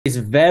It's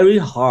very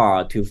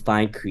hard to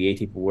find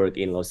creative work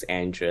in Los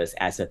Angeles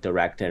as a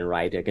director and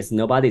writer because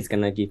nobody's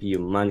gonna give you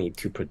money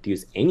to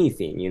produce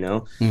anything, you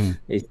know? Mm,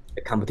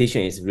 The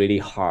competition is really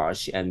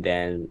harsh. And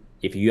then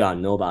if you are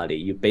nobody,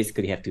 you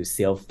basically have to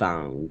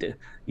self-fund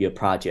your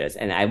projects.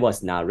 And I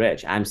was not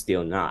rich. I'm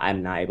still not.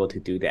 I'm not able to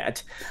do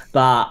that.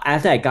 But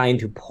after I got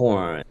into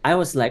porn, I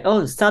was like,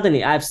 oh,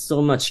 suddenly I have so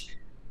much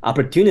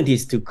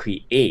opportunities to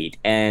create,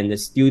 and the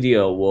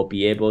studio will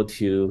be able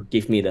to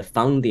give me the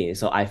funding.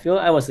 So I feel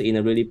I was in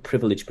a really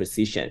privileged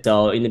position.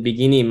 So in the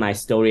beginning, my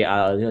story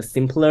are a little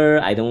simpler.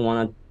 I don't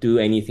want to do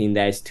anything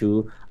that's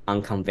too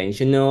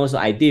unconventional. So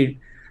I did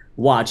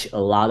watch a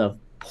lot of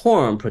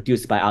porn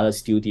produced by other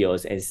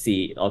studios and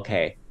see,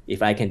 okay,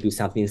 if I can do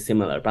something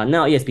similar. But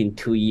now it's been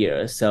 2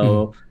 years. mm.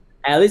 So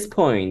at this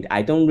point,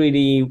 I don't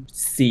really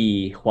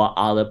see what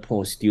other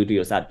porn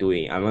studios are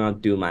doing. I want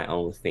to do my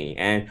own thing.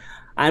 And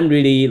I'm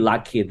really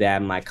lucky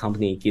that my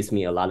company gives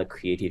me a lot of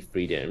creative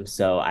freedom.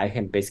 So I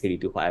can basically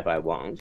do whatever I want.